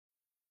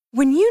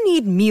When you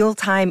need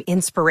mealtime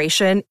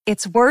inspiration,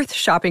 it's worth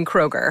shopping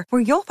Kroger,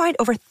 where you'll find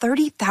over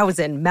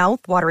 30,000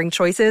 mouth-watering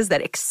choices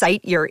that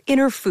excite your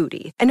inner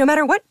foodie. And no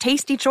matter what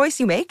tasty choice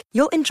you make,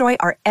 you'll enjoy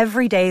our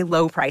everyday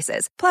low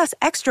prices, plus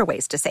extra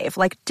ways to save,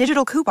 like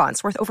digital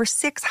coupons worth over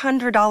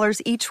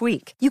 $600 each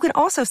week. You can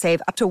also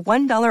save up to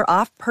 $1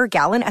 off per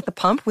gallon at the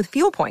pump with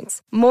fuel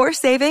points. More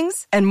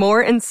savings and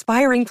more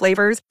inspiring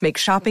flavors make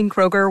shopping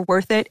Kroger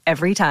worth it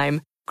every time.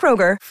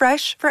 Kroger,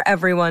 fresh for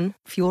everyone.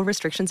 Fuel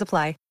restrictions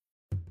apply.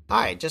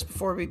 Hi, just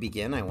before we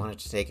begin, I wanted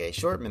to take a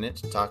short minute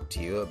to talk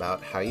to you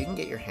about how you can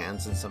get your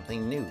hands on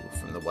something new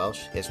from the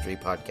Welsh History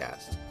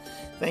Podcast.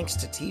 Thanks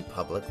to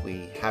TeePublic,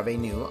 we have a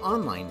new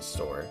online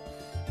store.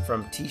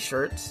 From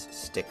t-shirts,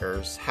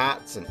 stickers,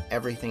 hats, and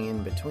everything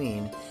in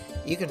between,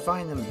 you can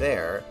find them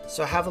there,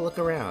 so have a look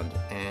around,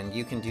 and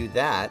you can do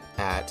that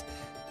at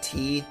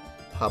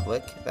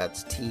TeePublic,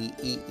 that's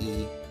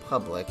T-E-E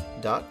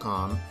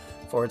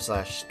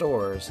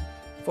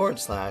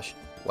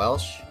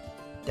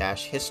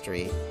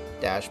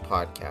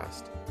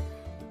public.com/stores/Welsh-history-podcast.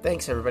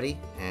 Thanks, everybody,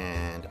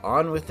 and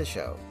on with the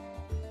show.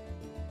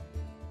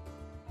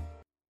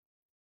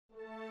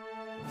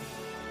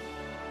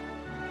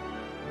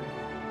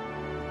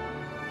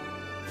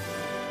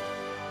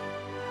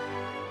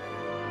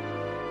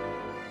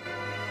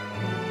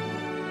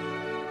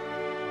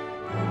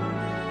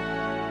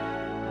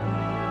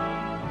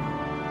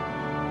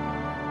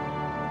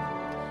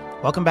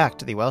 Welcome back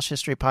to the Welsh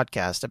History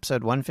Podcast,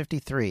 episode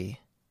 153,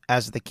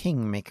 As the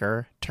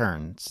Kingmaker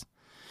Turns.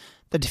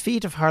 The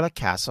defeat of Harlech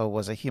Castle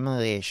was a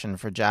humiliation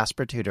for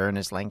Jasper Tudor and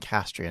his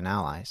Lancastrian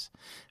allies.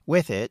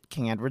 With it,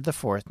 King Edward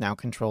IV now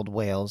controlled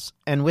Wales,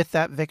 and with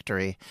that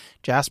victory,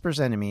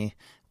 Jasper's enemy,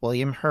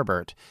 William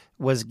Herbert,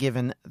 was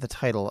given the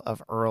title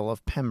of Earl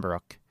of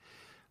Pembroke.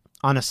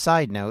 On a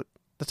side note,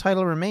 the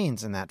title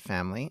remains in that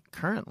family.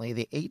 Currently,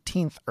 the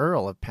 18th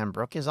Earl of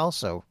Pembroke is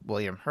also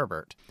William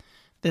Herbert.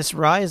 This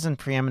rise in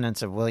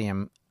preeminence of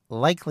William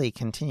likely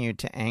continued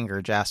to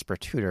anger Jasper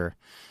Tudor,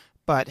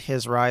 but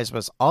his rise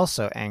was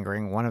also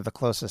angering one of the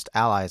closest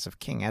allies of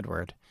King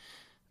Edward,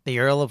 the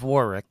Earl of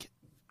Warwick,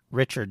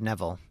 Richard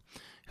Neville,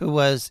 who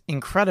was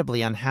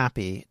incredibly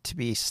unhappy to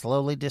be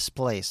slowly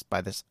displaced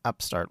by this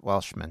upstart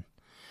Welshman.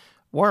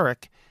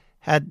 Warwick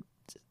had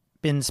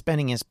been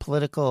spending his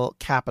political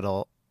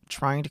capital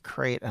trying to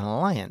create an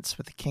alliance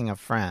with the King of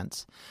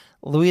France.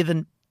 Louis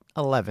XI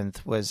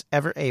was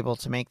ever able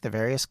to make the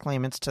various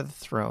claimants to the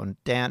throne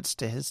dance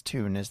to his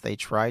tune as they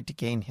tried to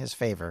gain his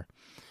favor.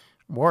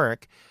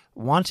 Warwick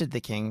wanted the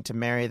king to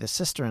marry the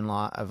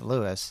sister-in-law of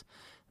Louis,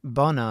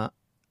 Bona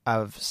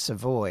of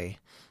Savoy,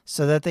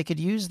 so that they could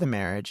use the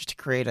marriage to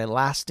create a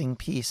lasting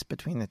peace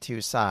between the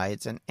two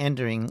sides and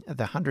ending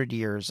the 100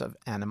 years of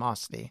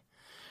animosity.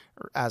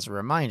 As a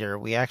reminder,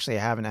 we actually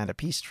haven't had a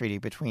peace treaty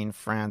between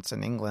France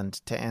and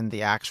England to end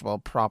the actual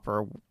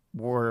proper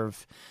war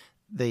of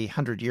the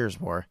 100 Years'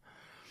 War.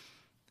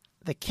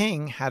 The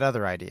king had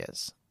other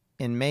ideas.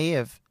 In May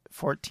of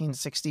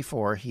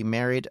 1464, he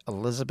married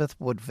Elizabeth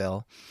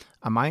Woodville,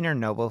 a minor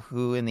noble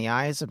who, in the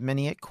eyes of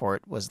many at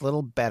court, was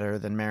little better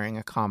than marrying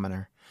a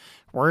commoner.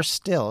 Worse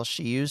still,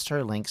 she used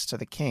her links to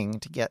the king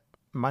to get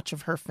much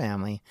of her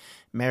family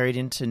married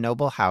into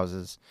noble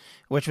houses,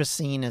 which was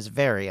seen as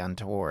very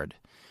untoward.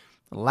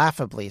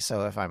 Laughably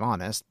so, if I'm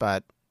honest,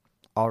 but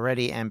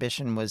already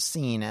ambition was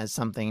seen as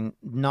something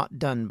not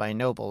done by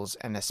nobles,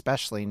 and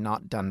especially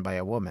not done by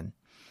a woman.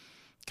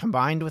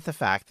 Combined with the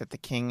fact that the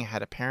king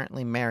had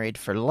apparently married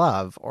for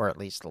love, or at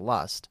least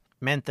lust,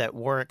 meant that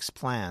Warwick's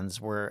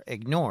plans were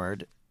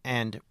ignored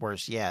and,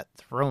 worse yet,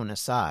 thrown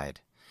aside.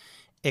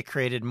 It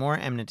created more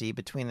enmity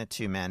between the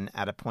two men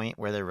at a point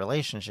where their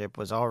relationship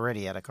was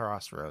already at a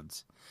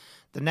crossroads.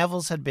 The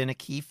Nevilles had been a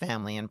key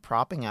family in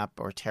propping up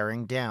or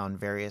tearing down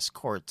various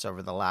courts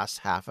over the last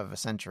half of a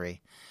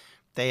century.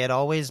 They had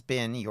always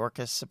been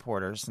Yorkist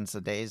supporters since the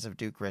days of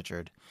Duke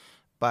Richard,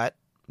 but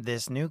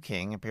this new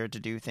king appeared to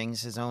do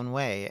things his own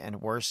way,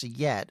 and worse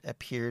yet,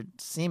 appeared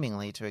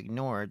seemingly to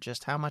ignore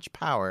just how much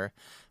power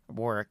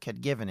Warwick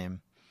had given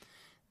him.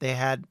 They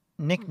had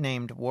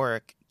nicknamed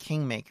Warwick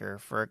Kingmaker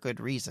for a good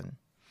reason,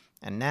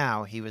 and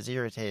now he was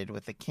irritated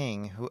with the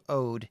king, who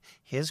owed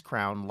his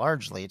crown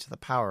largely to the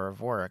power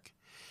of Warwick.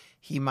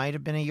 He might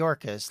have been a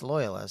Yorkist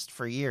loyalist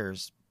for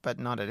years, but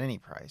not at any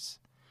price.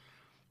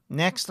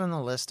 Next on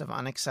the list of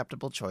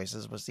unacceptable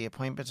choices was the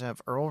appointment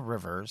of Earl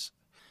Rivers,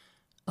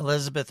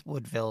 Elizabeth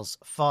Woodville's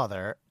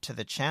father, to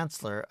the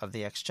Chancellor of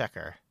the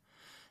Exchequer.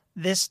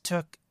 This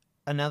took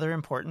another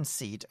important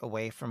seat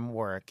away from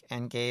Warwick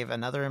and gave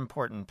another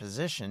important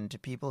position to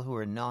people who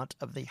were not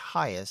of the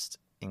highest,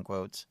 in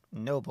quotes,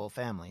 noble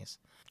families.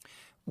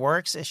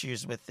 Warwick's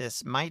issues with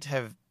this might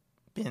have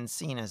been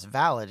seen as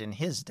valid in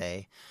his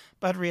day,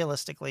 but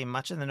realistically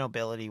much of the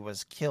nobility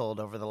was killed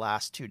over the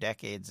last 2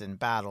 decades in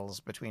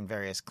battles between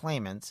various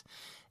claimants.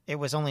 It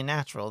was only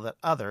natural that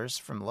others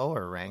from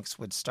lower ranks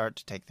would start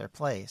to take their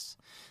place.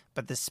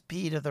 But the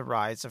speed of the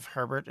rise of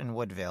Herbert and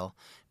Woodville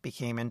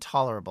became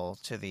intolerable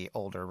to the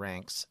older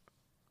ranks.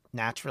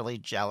 Naturally,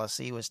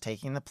 jealousy was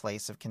taking the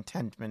place of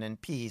contentment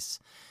and peace,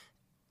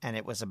 and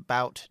it was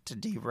about to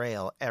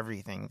derail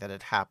everything that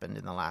had happened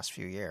in the last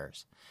few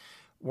years.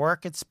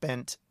 Warwick had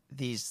spent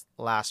these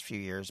last few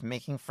years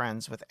making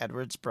friends with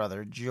Edward's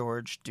brother,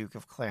 George, Duke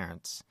of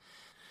Clarence,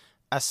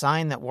 a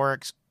sign that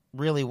Warwick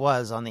really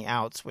was on the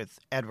outs with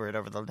Edward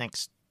over the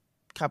next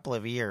couple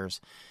of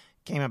years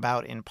came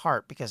about in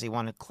part because he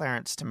wanted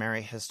Clarence to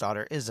marry his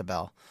daughter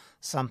Isabel,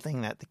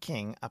 something that the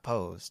king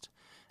opposed.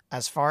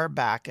 As far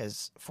back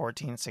as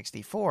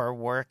 1464,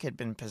 Warwick had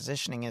been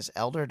positioning his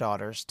elder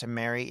daughters to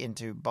marry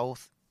into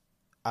both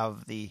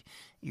of the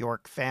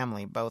York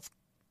family, both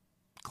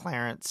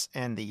Clarence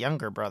and the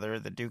younger brother,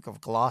 the Duke of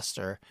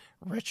Gloucester,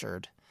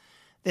 Richard.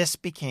 This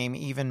became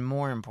even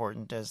more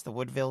important as the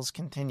Woodvilles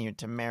continued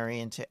to marry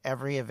into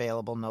every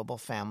available noble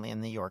family in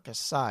the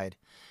Yorkist side.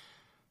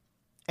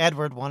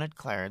 Edward wanted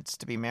Clarence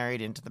to be married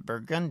into the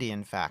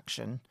Burgundian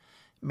faction,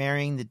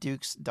 marrying the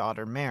Duke's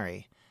daughter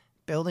Mary,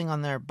 building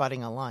on their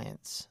budding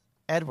alliance.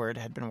 Edward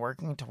had been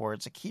working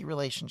towards a key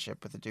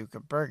relationship with the Duke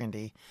of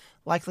Burgundy,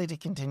 likely to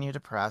continue to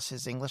press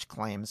his English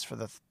claims for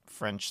the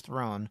French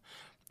throne,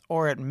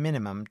 or at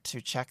minimum to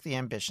check the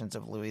ambitions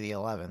of Louis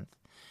XI.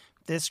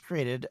 This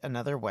created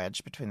another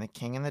wedge between the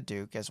king and the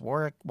Duke, as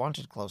Warwick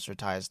wanted closer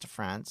ties to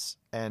France,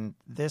 and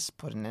this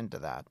put an end to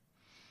that.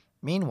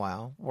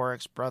 Meanwhile,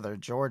 Warwick's brother,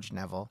 George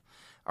Neville,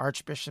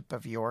 Archbishop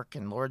of York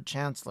and Lord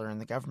Chancellor in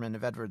the government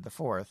of Edward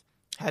IV,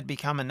 had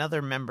become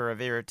another member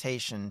of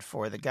irritation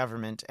for the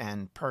government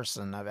and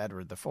person of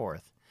Edward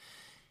IV.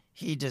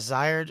 He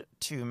desired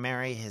to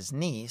marry his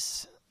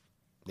niece,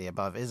 the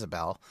above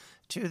Isabel,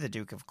 to the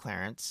Duke of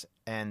Clarence,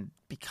 and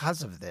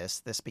because of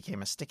this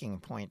became a sticking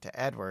point to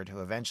Edward,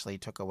 who eventually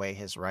took away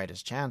his right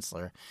as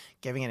Chancellor,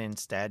 giving it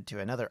instead to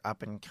another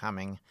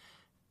up-and-coming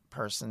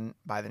person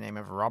by the name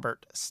of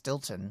Robert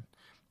Stilton,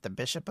 the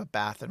Bishop of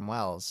Bath and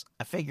Wells,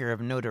 a figure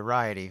of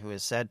notoriety who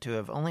is said to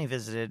have only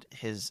visited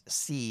his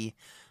see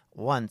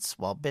once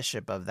while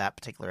bishop of that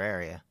particular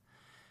area.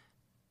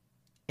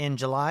 In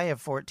July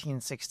of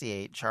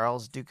 1468,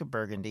 Charles, Duke of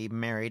Burgundy,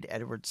 married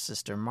Edward's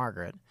sister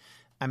Margaret,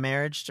 a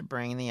marriage to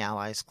bring the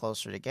allies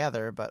closer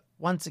together, but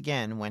once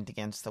again went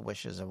against the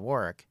wishes of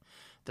Warwick.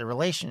 The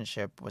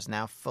relationship was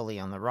now fully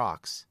on the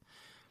rocks.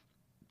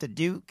 The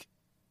Duke,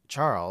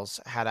 Charles,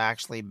 had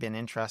actually been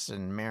interested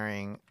in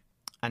marrying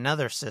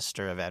another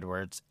sister of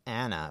Edward's,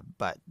 Anna,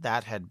 but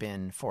that had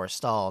been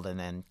forestalled and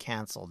then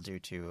canceled due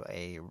to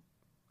a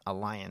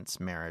alliance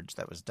marriage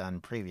that was done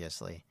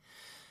previously.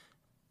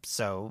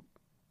 So,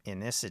 in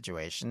this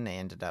situation, they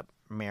ended up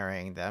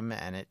marrying them,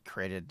 and it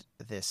created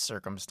this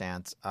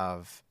circumstance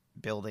of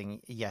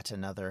building yet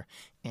another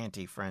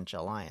anti-French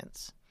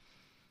alliance.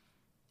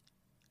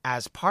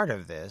 As part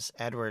of this,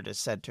 Edward is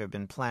said to have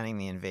been planning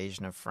the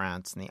invasion of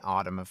France in the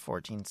autumn of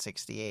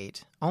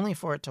 1468, only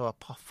for it to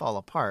fall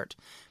apart,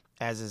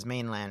 as his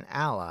mainland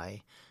ally,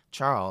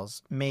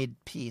 Charles, made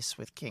peace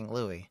with King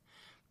Louis.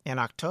 In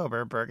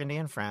October, Burgundy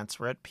and France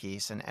were at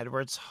peace, and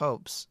Edward's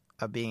hopes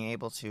of being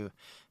able to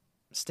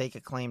stake a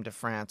claim to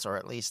France, or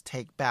at least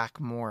take back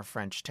more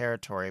French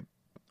territory,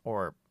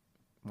 or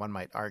one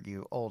might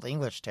argue Old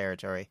English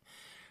territory,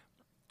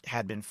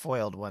 had been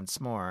foiled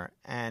once more,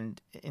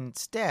 and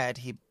instead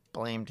he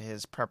blamed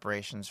his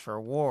preparations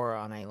for war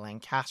on a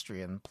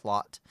Lancastrian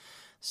plot,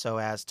 so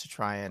as to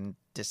try and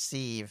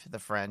deceive the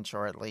French,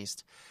 or at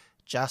least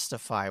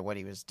justify what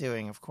he was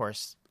doing. Of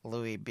course,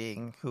 Louis,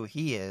 being who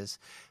he is,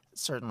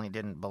 certainly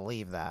didn't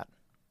believe that.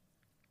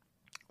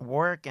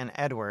 Warwick and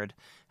Edward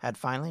had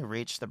finally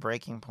reached the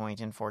breaking point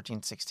in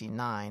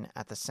 1469.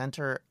 At the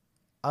center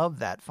of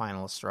that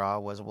final straw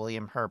was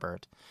William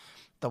Herbert.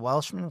 The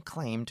Welshman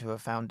claimed to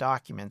have found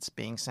documents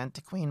being sent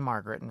to Queen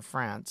Margaret in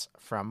France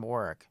from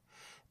Warwick.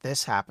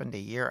 This happened a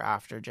year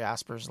after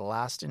Jasper's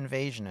last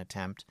invasion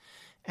attempt,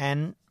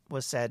 and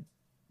was said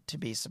to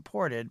be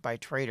supported by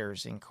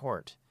traitors in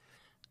court.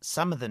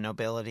 Some of the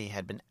nobility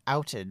had been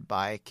outed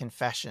by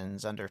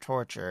confessions under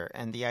torture,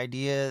 and the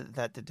idea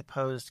that the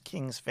deposed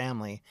king's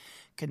family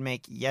could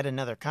make yet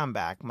another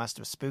comeback must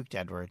have spooked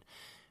Edward,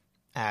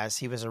 as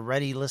he was a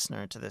ready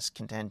listener to this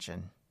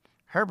contention.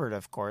 Herbert,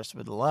 of course,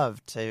 would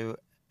love to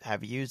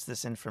have used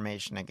this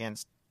information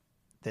against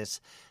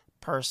this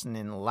person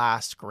in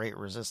last great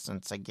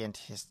resistance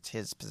against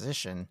his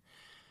position,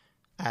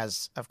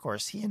 as, of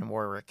course, he and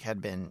Warwick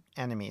had been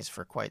enemies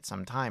for quite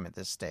some time at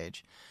this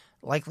stage.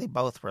 Likely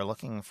both were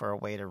looking for a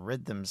way to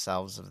rid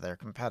themselves of their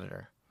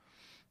competitor.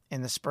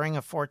 In the spring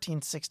of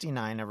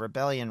 1469, a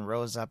rebellion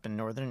rose up in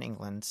northern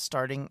England,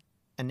 starting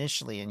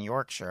initially in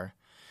Yorkshire.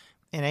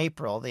 In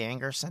April, the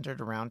anger centered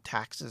around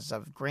taxes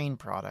of grain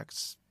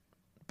products,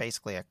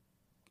 basically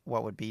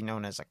what would be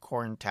known as a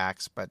corn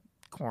tax, but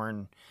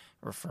corn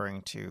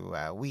referring to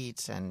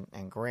wheat and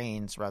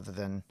grains rather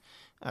than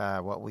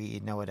what we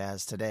know it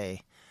as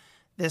today.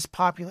 This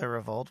popular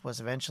revolt was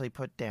eventually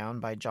put down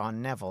by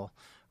John Neville,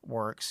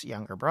 Warwick's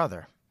younger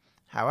brother.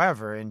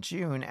 However, in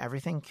June,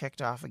 everything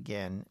kicked off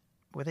again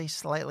with a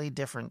slightly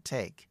different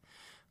take.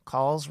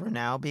 Calls were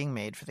now being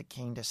made for the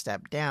king to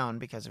step down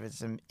because of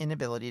his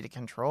inability to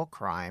control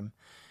crime,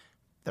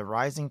 the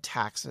rising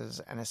taxes,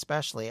 and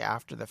especially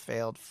after the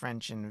failed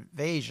French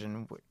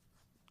invasion,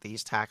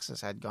 these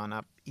taxes had gone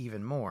up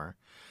even more,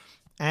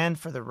 and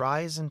for the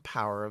rise in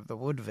power of the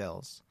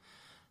Woodvilles,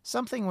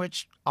 something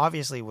which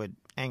obviously would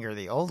anger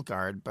the old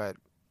guard, but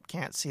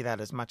can't see that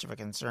as much of a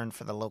concern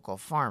for the local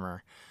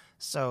farmer,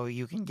 so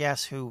you can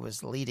guess who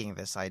was leading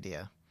this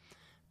idea.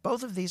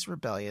 Both of these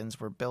rebellions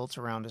were built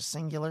around a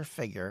singular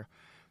figure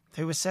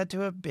who was said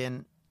to have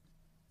been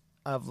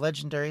of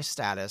legendary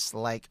status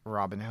like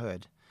Robin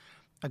Hood,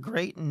 a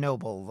great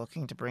noble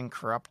looking to bring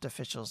corrupt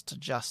officials to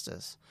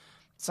justice,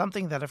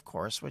 something that, of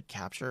course, would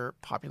capture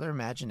popular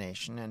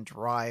imagination and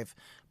drive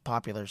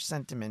popular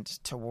sentiment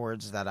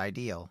towards that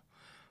ideal.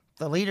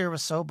 The leader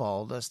was so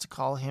bold as to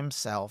call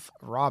himself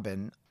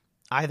Robin,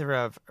 either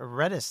of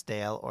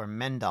Redesdale or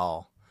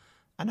Mendal,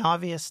 an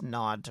obvious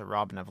nod to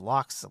Robin of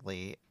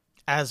Locksley,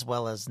 as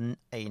well as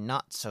a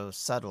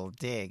not-so-subtle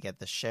dig at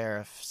the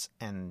sheriffs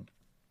and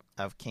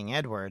of King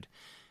Edward.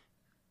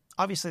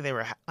 Obviously, they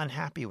were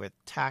unhappy with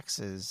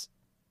taxes,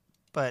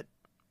 but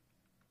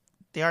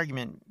the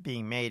argument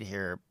being made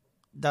here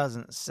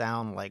doesn't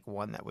sound like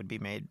one that would be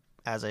made,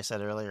 as I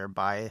said earlier,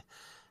 by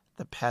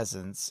the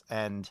peasants,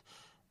 and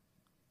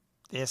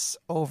this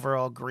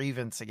overall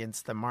grievance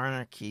against the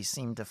monarchy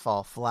seemed to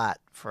fall flat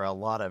for a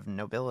lot of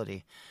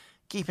nobility.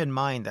 Keep in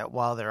mind that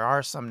while there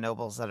are some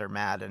nobles that are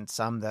mad and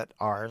some that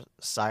are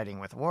siding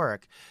with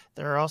Warwick,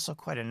 there are also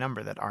quite a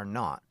number that are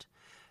not,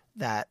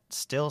 that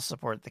still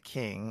support the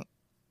king,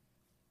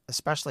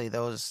 especially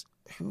those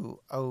who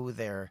owe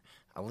their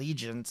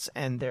allegiance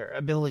and their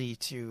ability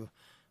to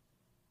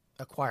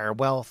acquire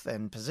wealth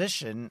and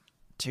position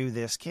to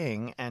this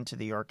king and to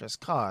the Yorkist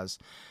cause.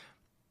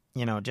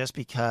 You know, just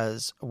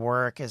because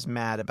Warwick is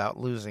mad about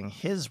losing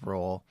his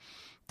role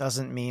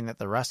doesn't mean that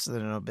the rest of the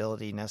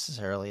nobility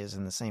necessarily is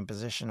in the same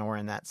position or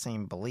in that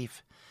same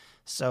belief.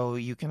 So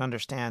you can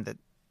understand that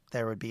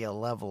there would be a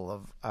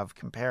level of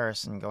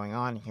comparison going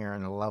on here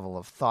and a level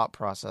of thought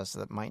process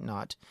that might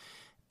not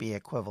be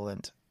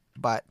equivalent.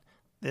 But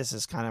this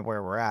is kind of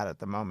where we're at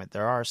the moment.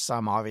 There are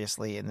some,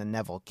 obviously, in the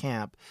Neville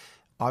camp.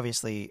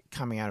 Obviously,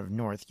 coming out of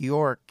North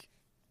York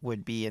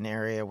would be an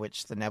area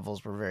which the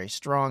Nevilles were very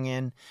strong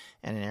in,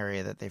 and an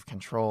area that they've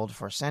controlled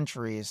for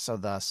centuries, so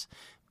thus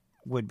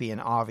would be an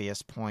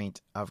obvious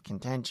point of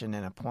contention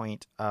and a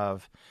point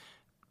of...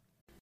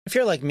 If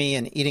you're like me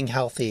and eating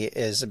healthy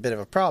is a bit of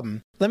a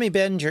problem, let me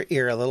bend your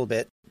ear a little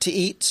bit to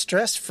eat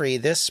stress-free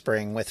this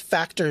spring with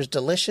Factor's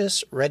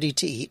delicious,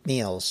 ready-to-eat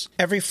meals.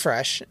 Every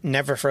fresh,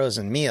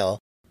 never-frozen meal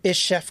is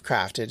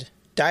chef-crafted,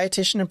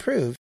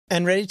 dietitian-approved,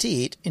 and ready to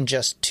eat in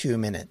just 2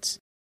 minutes.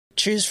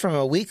 Choose from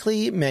a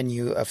weekly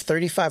menu of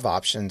 35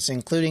 options,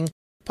 including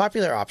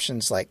popular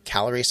options like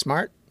Calorie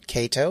Smart,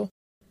 Keto,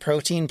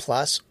 Protein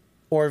Plus,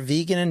 or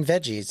Vegan and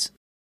Veggies.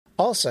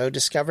 Also,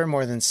 discover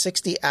more than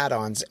 60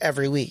 add-ons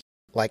every week,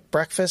 like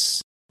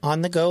breakfasts,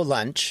 on-the-go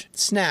lunch,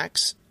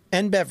 snacks,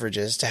 and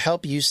beverages to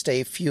help you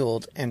stay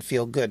fueled and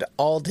feel good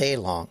all day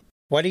long.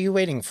 What are you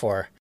waiting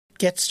for?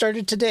 Get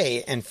started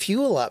today and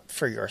fuel up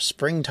for your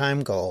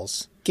springtime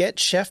goals. Get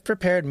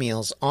chef-prepared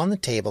meals on the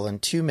table in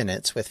 2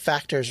 minutes with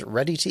Factor's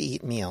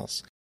ready-to-eat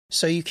meals,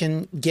 so you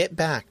can get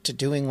back to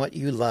doing what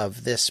you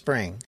love this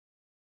spring.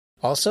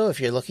 Also, if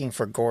you're looking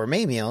for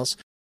gourmet meals,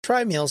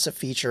 try meals that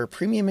feature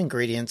premium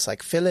ingredients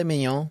like filet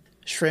mignon,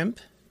 shrimp,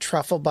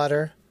 truffle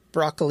butter,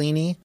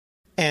 broccolini,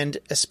 and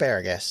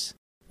asparagus.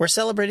 We're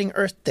celebrating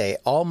Earth Day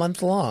all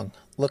month long.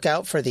 Look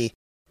out for the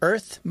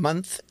Earth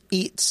Month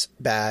Eats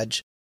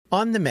badge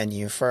on the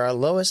menu for our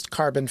lowest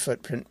carbon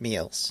footprint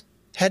meals.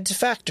 Head to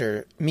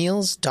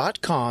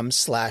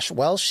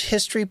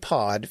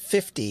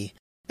factormeals.com/WelshHistoryPod50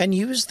 and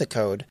use the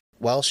code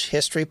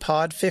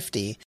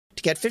WelshHistoryPod50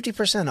 to get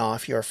 50%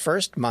 off your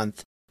first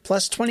month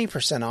plus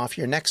 20% off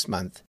your next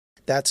month.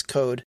 That's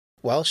code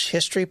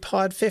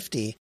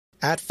WelshHistoryPod50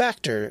 at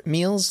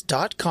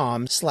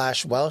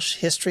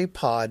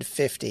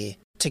factormeals.com/WelshHistoryPod50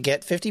 to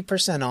get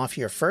 50% off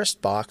your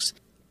first box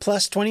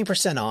plus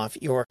 20% off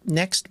your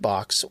next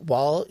box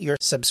while your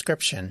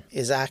subscription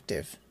is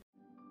active.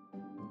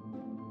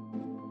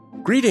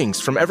 Greetings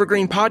from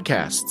Evergreen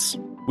Podcasts.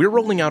 We're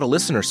rolling out a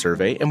listener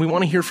survey, and we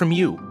want to hear from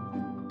you.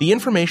 The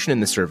information in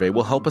the survey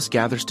will help us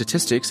gather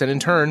statistics and in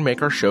turn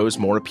make our shows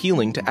more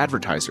appealing to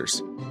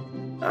advertisers.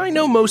 I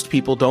know most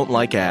people don't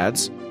like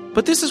ads,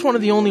 but this is one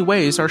of the only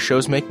ways our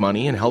shows make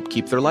money and help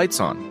keep their lights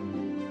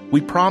on.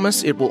 We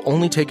promise it will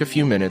only take a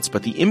few minutes,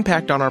 but the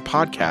impact on our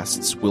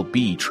podcasts will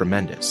be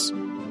tremendous.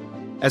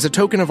 As a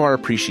token of our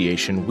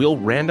appreciation, we'll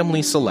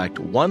randomly select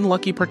one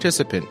lucky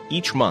participant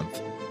each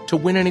month to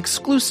win an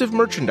exclusive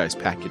merchandise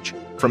package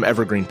from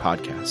Evergreen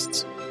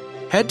Podcasts.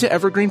 Head to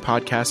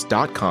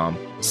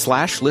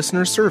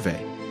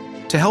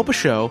evergreenpodcast.com/listenersurvey to help a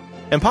show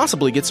and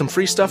possibly get some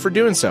free stuff for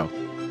doing so.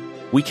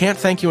 We can't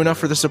thank you enough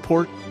for the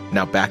support.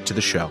 Now back to the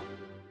show.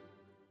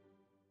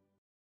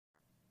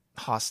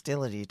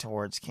 Hostility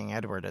towards King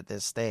Edward at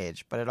this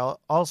stage, but it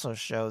also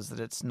shows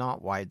that it's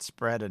not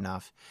widespread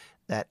enough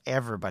that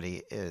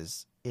everybody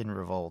is in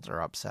revolt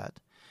or upset.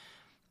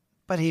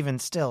 But even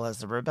still, as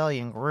the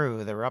rebellion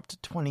grew, there were up to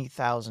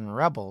 20,000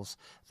 rebels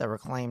that were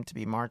claimed to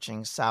be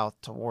marching south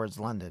towards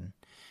London.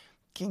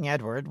 King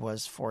Edward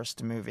was forced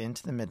to move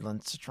into the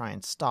Midlands to try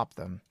and stop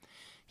them.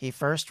 He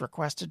first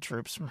requested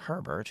troops from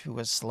Herbert, who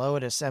was slow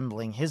at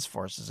assembling his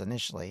forces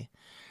initially,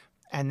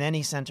 and then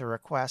he sent a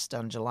request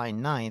on July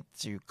 9th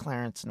to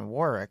Clarence and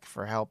Warwick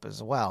for help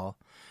as well.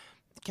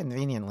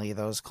 Conveniently,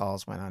 those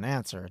calls went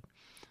unanswered.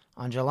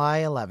 On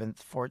July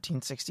 11th,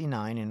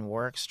 1469, in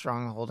Warwick's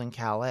stronghold in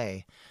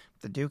Calais,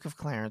 the Duke of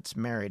Clarence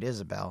married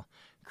Isabel,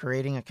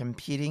 creating a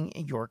competing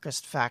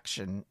Yorkist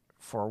faction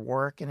for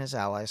Warwick and his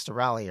allies to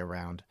rally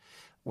around.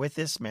 With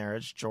this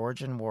marriage,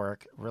 George and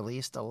Warwick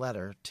released a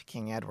letter to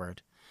King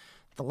Edward.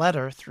 The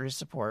letter threw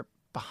support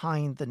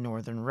behind the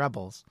northern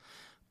rebels,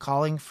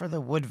 calling for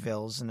the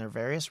Woodvilles and their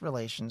various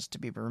relations to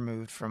be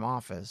removed from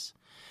office.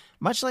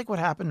 Much like what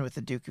happened with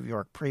the Duke of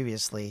York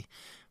previously,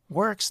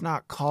 Warwick's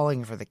not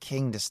calling for the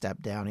king to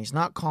step down. He's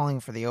not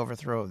calling for the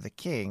overthrow of the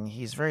king.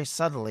 He's very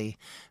subtly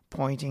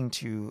pointing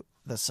to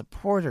the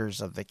supporters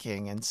of the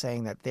king and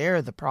saying that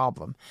they're the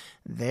problem.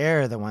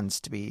 They're the ones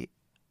to be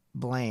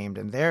blamed,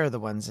 and they're the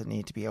ones that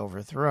need to be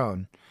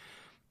overthrown.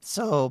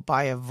 So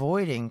by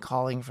avoiding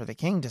calling for the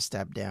king to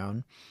step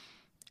down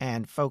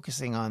and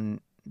focusing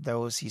on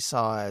those he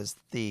saw as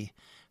the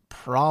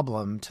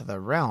problem to the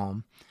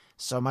realm,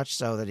 so much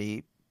so that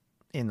he,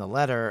 in the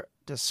letter,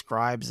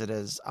 describes it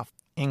as a,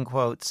 in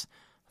quotes,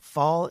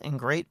 fall in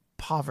great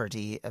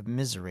poverty of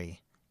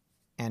misery,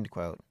 end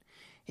quote.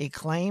 He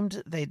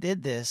claimed they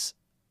did this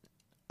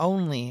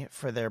only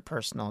for their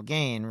personal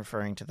gain,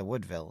 referring to the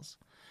Woodvilles.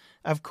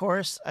 Of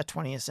course, a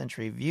 20th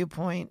century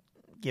viewpoint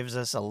gives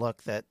us a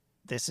look that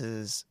this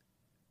is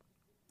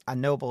a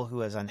noble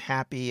who is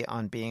unhappy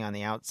on being on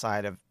the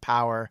outside of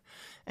power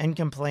and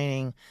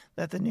complaining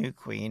that the new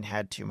queen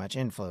had too much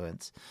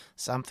influence,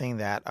 something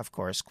that, of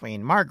course,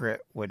 Queen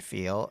Margaret would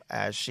feel,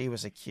 as she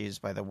was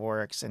accused by the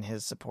Warwicks and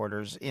his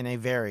supporters in a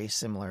very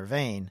similar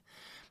vein.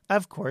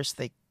 Of course,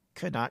 they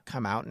could not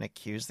come out and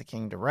accuse the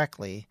king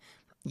directly,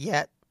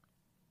 yet,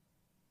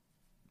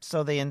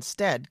 so they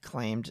instead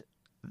claimed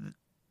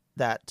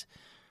that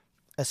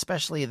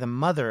especially the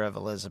mother of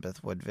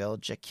Elizabeth Woodville,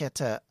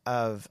 Jacquetta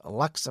of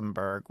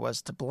Luxembourg,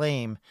 was to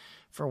blame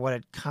for what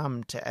had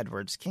come to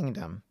Edward's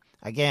kingdom.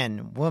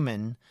 Again,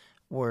 women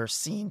were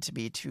seen to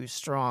be too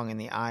strong in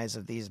the eyes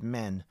of these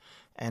men,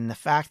 and the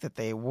fact that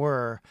they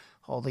were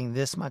holding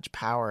this much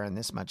power and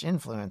this much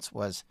influence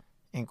was,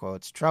 in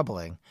quotes,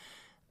 troubling.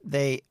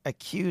 They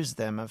accused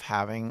them of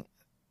having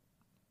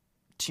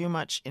too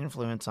much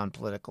influence on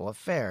political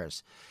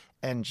affairs,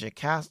 and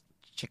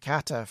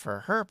Jacquetta, for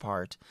her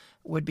part,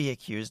 would be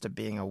accused of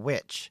being a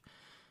witch,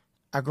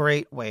 a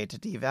great way to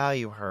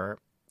devalue her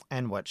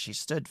and what she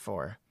stood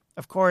for.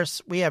 Of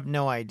course, we have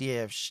no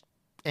idea if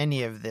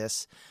any of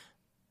this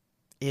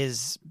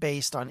is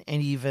based on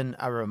even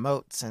a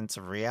remote sense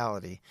of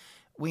reality.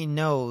 We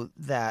know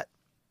that,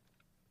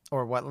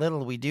 or what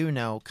little we do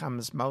know,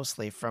 comes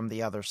mostly from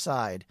the other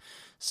side,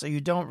 so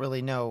you don't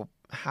really know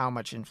how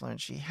much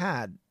influence she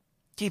had.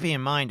 Keeping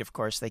in mind, of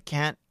course, they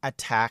can't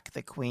attack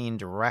the queen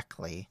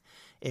directly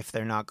if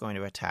they're not going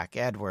to attack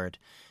Edward.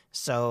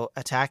 So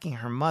attacking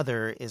her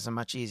mother is a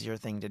much easier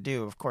thing to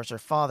do. Of course, her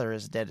father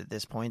is dead at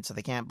this point, so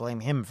they can't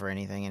blame him for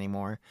anything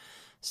anymore.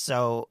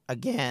 So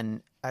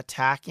again,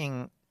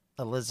 attacking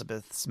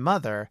Elizabeth's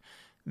mother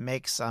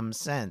makes some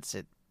sense.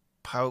 It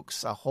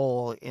pokes a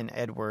hole in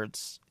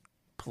Edward's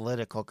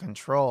political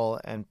control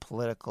and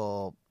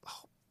political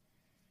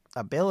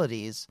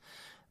abilities,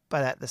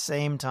 but at the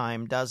same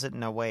time does it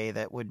in a way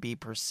that would be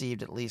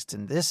perceived, at least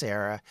in this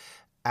era,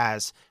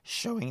 as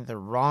showing the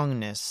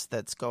wrongness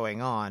that's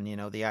going on. You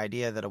know, the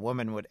idea that a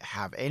woman would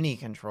have any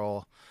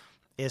control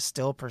is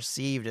still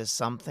perceived as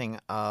something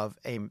of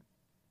a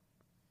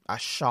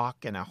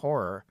shock and a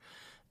horror.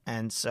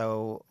 And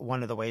so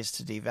one of the ways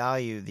to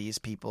devalue these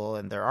people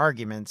and their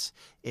arguments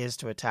is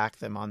to attack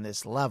them on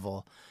this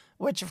level,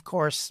 which, of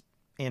course,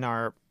 in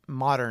our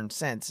modern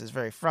sense is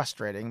very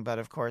frustrating. But,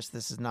 of course,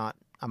 this is not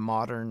a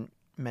modern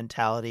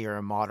mentality or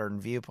a modern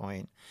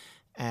viewpoint.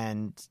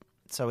 And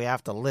so we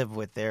have to live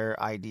with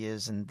their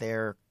ideas and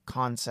their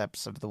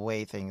concepts of the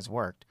way things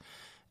worked.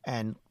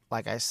 And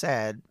like I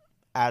said,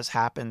 as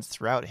happens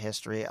throughout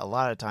history, a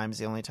lot of times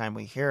the only time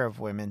we hear of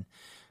women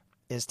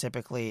is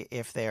typically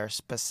if they are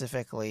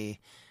specifically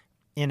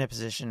in a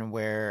position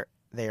where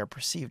they are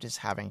perceived as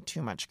having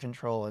too much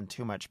control and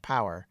too much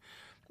power.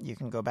 You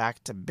can go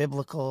back to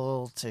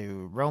biblical,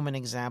 to Roman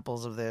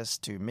examples of this,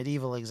 to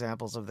medieval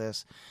examples of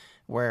this,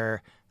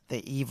 where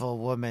the evil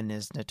woman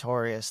is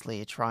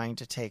notoriously trying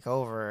to take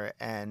over,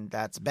 and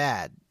that's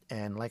bad.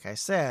 And like I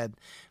said,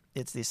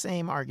 it's the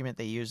same argument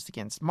they used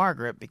against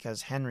Margaret,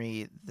 because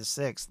Henry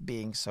VI,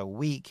 being so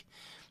weak,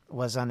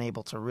 was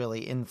unable to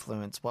really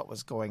influence what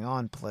was going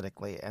on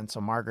politically, and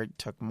so Margaret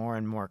took more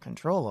and more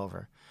control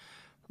over.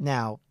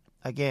 Now,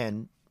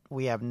 again,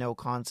 we have no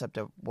concept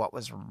of what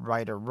was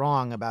right or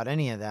wrong about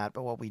any of that,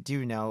 but what we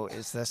do know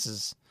is this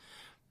is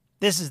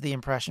the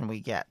impression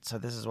we get, so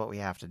this is what we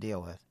have to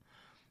deal with.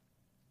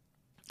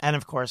 And,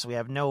 of course, we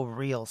have no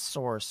real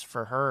source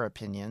for her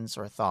opinions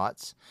or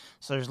thoughts,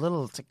 so there's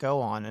little to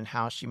go on in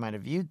how she might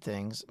have viewed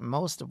things,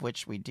 most of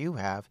which we do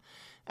have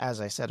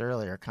as I said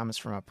earlier, comes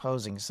from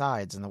opposing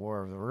sides in the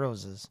War of the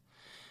Roses.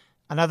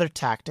 Another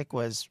tactic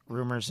was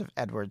rumors of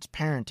Edward's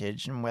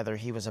parentage and whether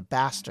he was a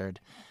bastard,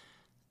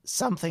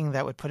 something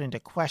that would put into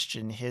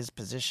question his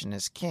position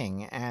as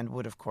king and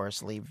would, of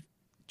course, leave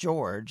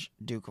George,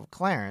 Duke of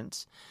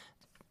Clarence,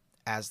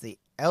 as the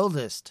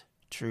eldest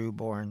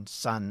true-born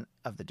son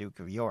of the Duke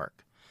of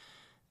York.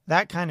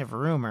 That kind of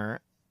rumor,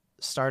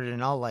 started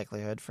in all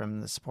likelihood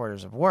from the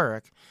supporters of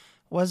Warwick,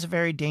 was a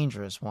very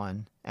dangerous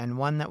one, and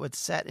one that would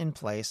set in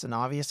place an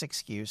obvious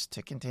excuse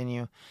to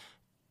continue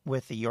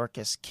with the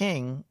Yorkist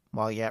king,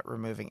 while yet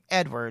removing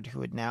Edward, who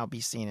would now be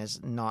seen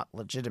as not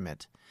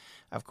legitimate.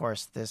 Of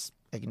course, this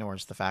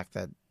ignores the fact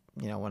that,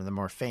 one of the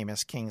more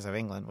famous kings of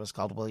England was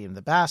called William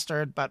the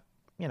Bastard, but,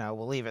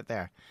 we'll leave it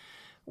there.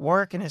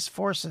 Warwick and his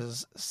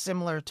forces,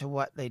 similar to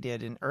what they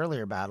did in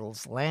earlier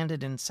battles,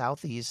 landed in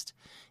southeast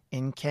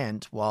in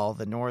Kent while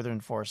the northern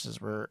forces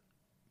were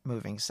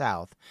moving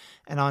south,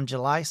 and on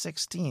July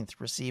 16th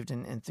received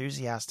an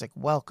enthusiastic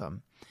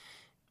welcome.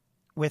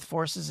 With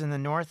forces in the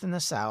north and the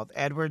south,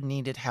 Edward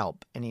needed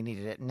help, and he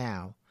needed it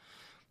now.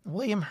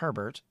 William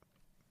Herbert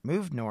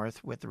moved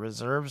north with the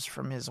reserves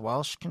from his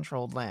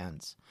Welsh-controlled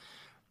lands.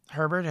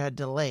 Herbert had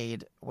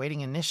delayed,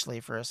 waiting initially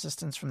for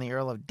assistance from the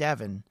Earl of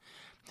Devon,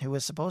 who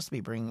was supposed to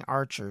be bringing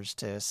archers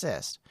to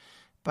assist,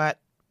 but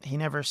he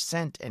never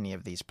sent any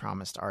of these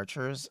promised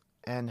archers,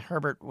 and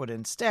Herbert would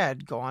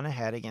instead go on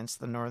ahead against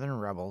the northern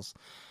rebels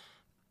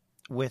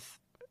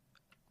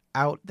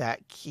without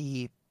that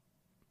key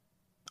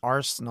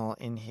arsenal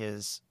in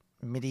his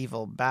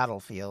medieval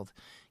battlefield,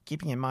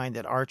 keeping in mind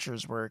that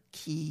archers were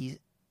key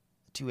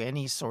to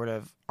any sort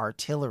of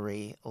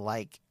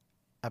artillery-like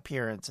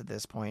appearance at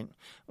this point.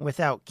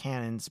 Without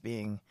cannons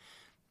being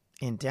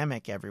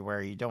endemic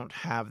everywhere, you don't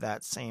have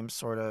that same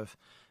sort of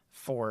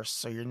force,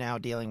 so you're now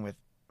dealing with,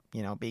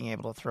 being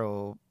able to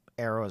throw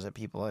arrows at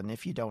people, and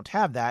if you don't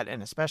have that,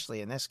 and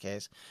especially in this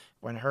case,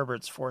 when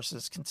Herbert's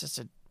forces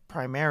consisted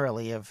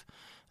primarily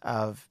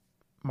of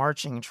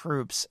marching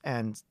troops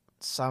and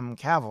some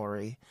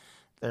cavalry,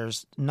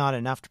 there's not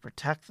enough to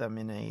protect them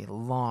in a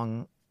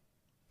long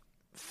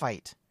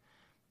fight.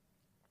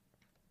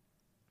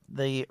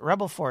 The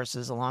rebel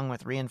forces, along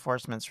with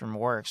reinforcements from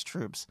Warwick's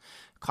troops,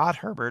 caught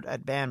Herbert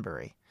at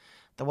Banbury.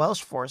 The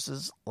Welsh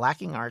forces,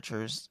 lacking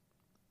archers,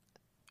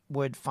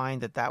 would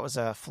find that was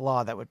a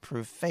flaw that would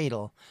prove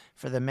fatal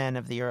for the men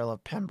of the Earl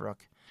of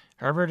Pembroke.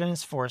 Herbert and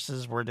his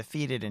forces were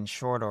defeated in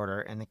short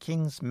order, and the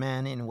king's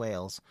man in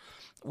Wales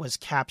was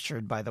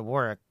captured by the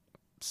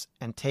Warwicks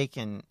and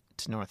taken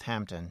to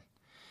Northampton.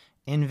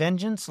 In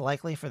vengeance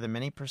likely for the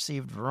many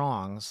perceived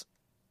wrongs,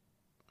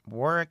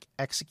 Warwick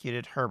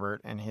executed Herbert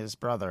and his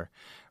brother,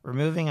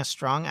 removing a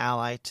strong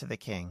ally to the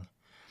king.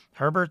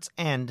 Herbert's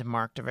end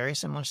marked a very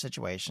similar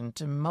situation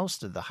to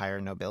most of the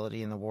higher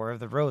nobility in the War of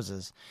the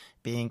Roses.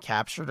 Being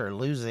captured or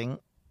losing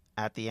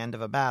at the end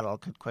of a battle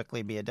could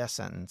quickly be a death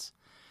sentence.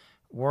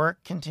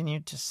 Warwick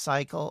continued to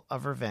cycle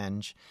of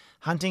revenge,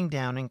 hunting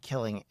down and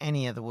killing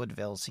any of the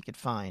Woodvilles he could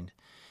find,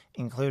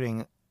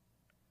 including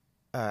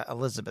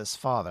Elizabeth's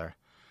father.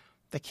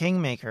 The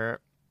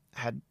Kingmaker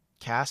had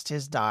cast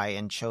his die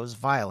and chose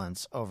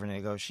violence over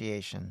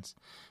negotiations.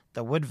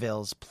 The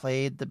Woodvilles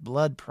paid the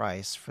blood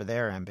price for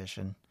their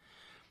ambition.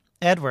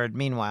 Edward,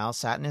 meanwhile,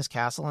 sat in his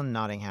castle in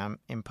Nottingham,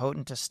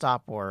 impotent to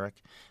stop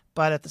Warwick,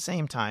 but at the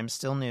same time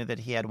still knew that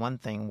he had one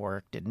thing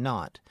Warwick did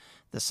not,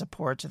 the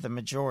support of the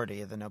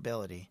majority of the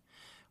nobility.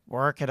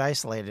 Warwick had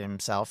isolated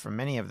himself from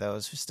many of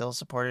those who still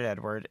supported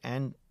Edward,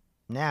 and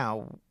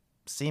now,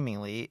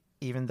 seemingly,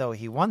 even though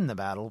he won the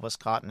battle, was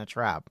caught in a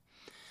trap.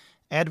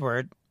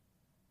 Edward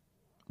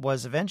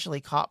was eventually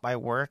caught by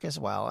Warwick as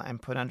well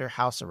and put under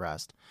house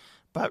arrest,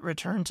 but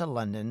returned to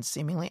London,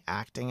 seemingly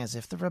acting as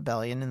if the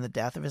rebellion and the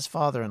death of his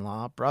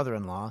father-in-law,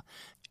 brother-in-law,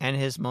 and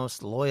his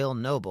most loyal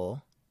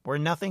noble were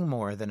nothing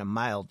more than a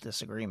mild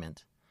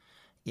disagreement.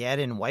 Yet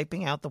in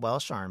wiping out the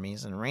Welsh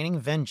armies and raining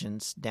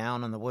vengeance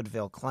down on the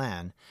Woodville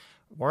clan,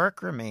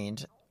 Warwick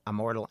remained a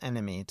mortal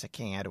enemy to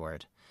King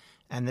Edward,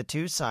 and the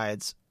two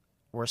sides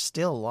were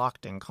still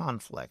locked in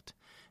conflict,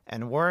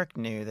 and Warwick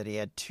knew that he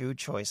had two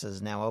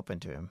choices now open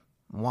to him.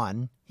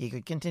 One, he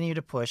could continue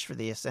to push for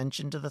the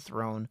ascension to the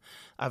throne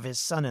of his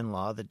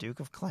son-in-law, the Duke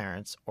of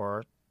Clarence,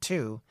 or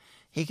two,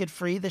 he could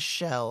free the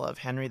shell of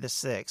Henry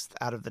VI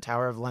out of the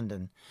Tower of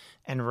London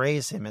and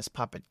raise him as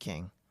puppet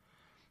king.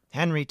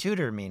 Henry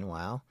Tudor,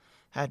 meanwhile,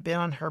 had been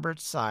on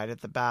Herbert's side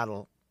at the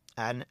battle,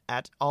 and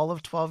at all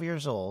of 12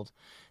 years old,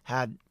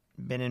 had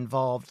been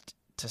involved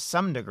to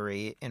some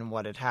degree in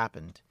what had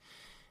happened.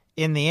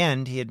 In the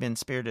end, he had been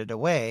spirited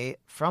away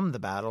from the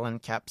battle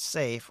and kept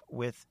safe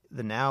with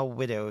the now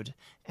widowed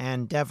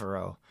Anne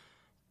Devereux,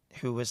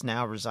 who was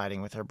now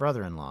residing with her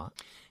brother-in-law.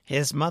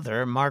 His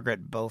mother,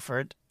 Margaret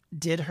Beaufort,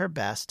 did her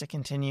best to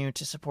continue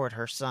to support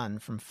her son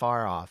from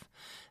far off,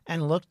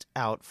 and looked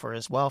out for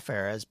his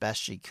welfare as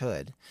best she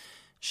could.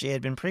 She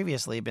had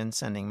previously been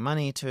sending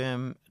money to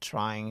him,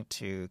 trying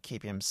to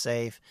keep him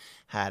safe,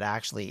 had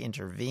actually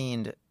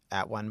intervened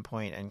at one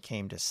point and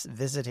came to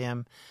visit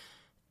him.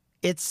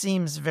 It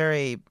seems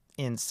very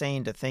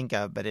insane to think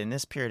of, but in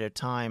this period of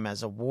time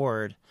as a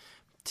ward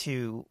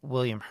to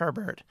William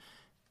Herbert,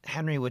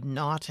 Henry would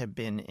not have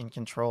been in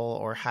control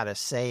or had a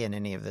say in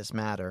any of this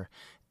matter,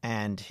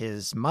 and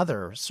his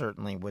mother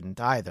certainly wouldn't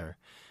either.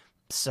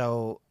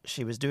 So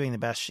she was doing the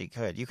best she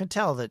could. You can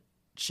tell that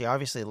she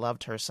obviously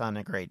loved her son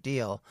a great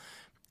deal,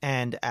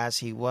 and as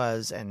he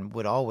was and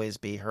would always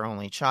be her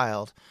only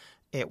child,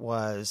 it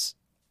was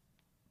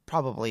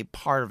probably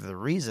part of the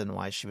reason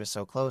why she was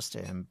so close to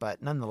him.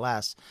 But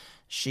nonetheless,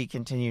 she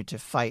continued to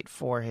fight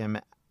for him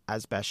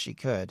as best she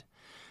could.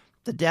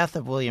 The death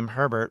of William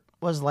Herbert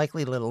was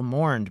likely little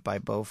mourned by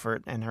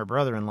Beaufort and her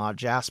brother-in-law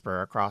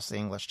Jasper across the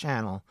English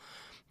Channel,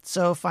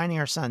 so finding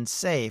her son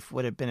safe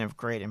would have been of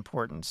great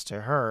importance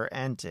to her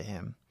and to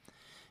him.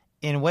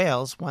 In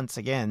Wales, once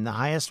again, the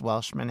highest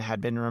Welshman had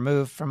been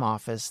removed from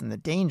office, and the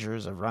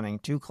dangers of running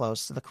too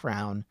close to the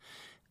crown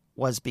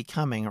was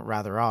becoming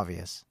rather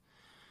obvious.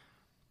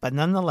 But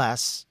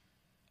nonetheless,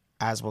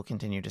 as we'll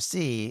continue to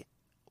see,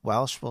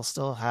 Welsh will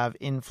still have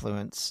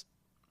influence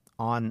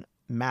on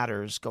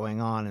matters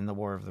going on in the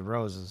War of the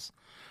Roses.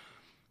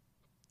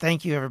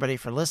 Thank you, everybody,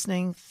 for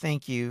listening.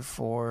 Thank you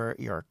for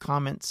your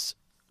comments,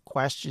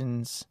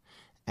 questions,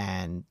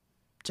 and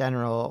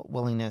general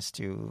willingness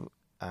to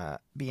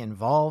be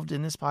involved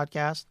in this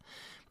podcast.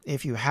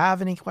 If you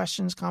have any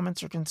questions,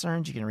 comments, or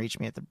concerns, you can reach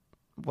me at the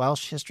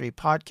Welsh History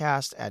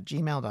Podcast at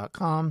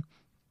gmail.com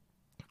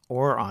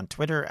or on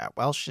Twitter at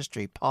Welsh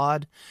History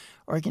Pod,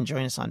 or you can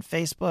join us on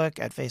Facebook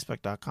at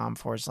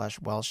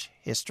facebook.com/Welsh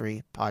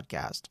History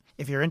Podcast.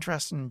 If you're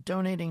interested in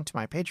donating to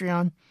my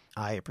Patreon,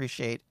 I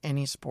appreciate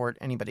any support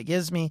anybody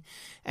gives me,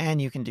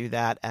 and you can do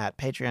that at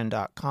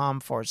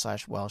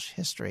patreon.com/Welsh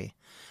History.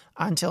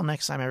 Until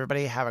next time,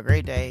 everybody, have a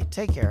great day.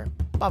 Take care.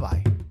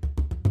 Bye-bye.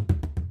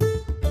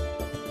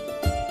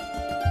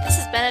 This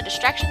has been a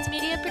Distractions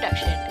Media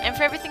production, and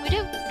for everything we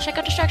do, check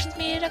out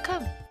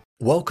distractionsmedia.com.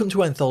 Welcome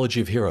to Anthology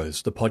of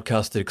Heroes, the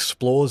podcast that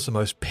explores the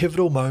most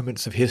pivotal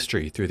moments of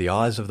history through the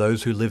eyes of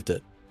those who lived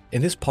it.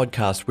 In this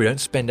podcast, we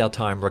don't spend our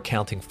time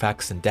recounting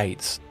facts and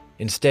dates.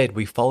 Instead,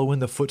 we follow in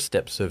the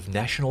footsteps of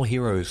national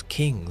heroes,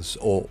 kings,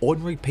 or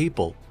ordinary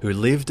people who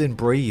lived and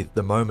breathed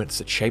the moments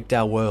that shaped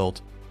our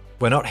world.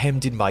 We're not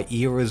hemmed in by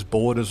eras,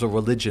 borders, or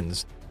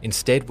religions.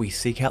 Instead, we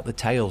seek out the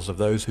tales of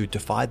those who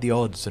defied the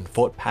odds and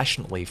fought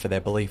passionately for their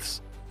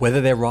beliefs.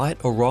 Whether they're right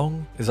or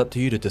wrong is up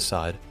to you to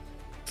decide.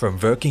 From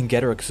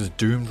Vercingetorix's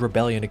doomed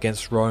rebellion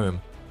against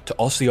Rome, to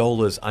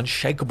Osceola's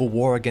unshakable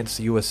war against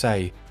the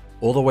USA,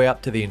 all the way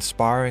up to the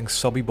inspiring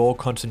Sobibor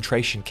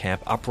concentration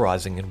camp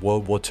uprising in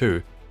World War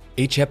II,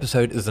 each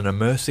episode is an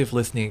immersive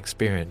listening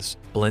experience,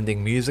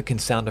 blending music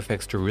and sound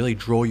effects to really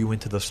draw you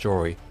into the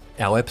story.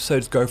 Our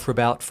episodes go for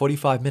about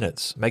 45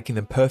 minutes, making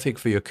them perfect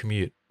for your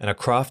commute, and are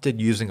crafted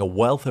using a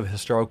wealth of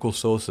historical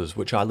sources,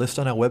 which I list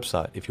on our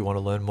website if you want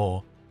to learn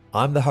more.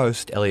 I'm the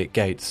host, Elliot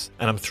Gates,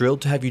 and I'm thrilled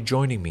to have you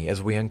joining me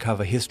as we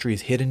uncover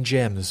history's hidden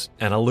gems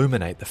and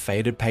illuminate the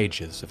faded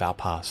pages of our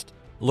past.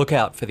 Look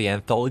out for the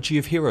Anthology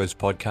of Heroes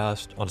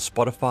podcast on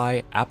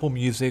Spotify, Apple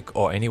Music,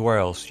 or anywhere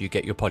else you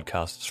get your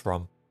podcasts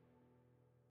from.